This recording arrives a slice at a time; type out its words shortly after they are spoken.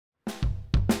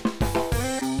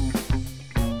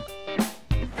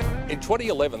In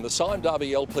 2011, the Sime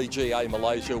Darby LPGA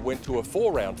Malaysia went to a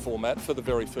 4-round format for the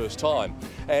very first time.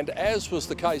 And as was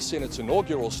the case in its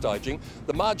inaugural staging,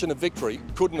 the margin of victory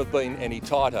couldn't have been any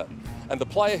tighter. And the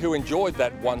player who enjoyed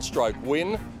that one-stroke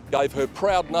win gave her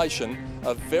proud nation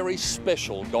a very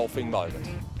special golfing moment.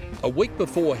 A week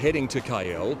before heading to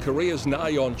KL, Korea's Na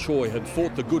Yeon Choi had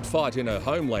fought the good fight in her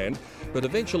homeland, but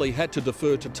eventually had to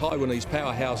defer to Taiwanese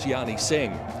powerhouse Yani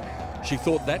Tseng. She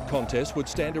thought that contest would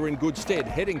stand her in good stead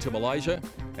heading to Malaysia,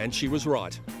 and she was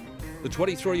right. The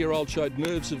 23-year-old showed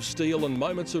nerves of steel and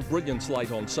moments of brilliance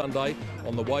late on Sunday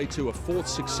on the way to a 4th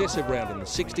successive round in the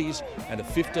 60s and a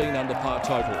 15 under par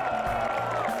total.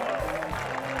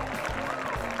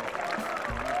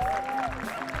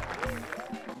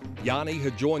 Yani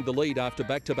had joined the lead after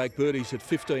back-to-back birdies at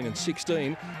 15 and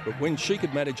 16, but when she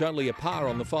could manage only a par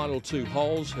on the final 2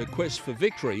 holes, her quest for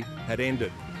victory had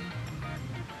ended.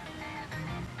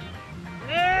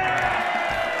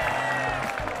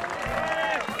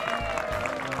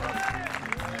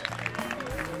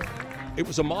 It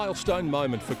was a milestone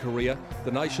moment for Korea,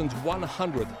 the nation's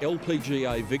 100th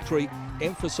LPGA victory,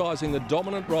 emphasising the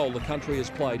dominant role the country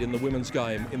has played in the women's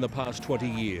game in the past 20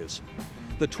 years.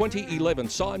 The 2011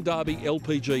 Sime Darby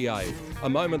LPGA, a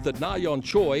moment that Na Yeon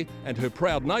Choi and her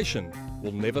proud nation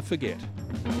will never forget.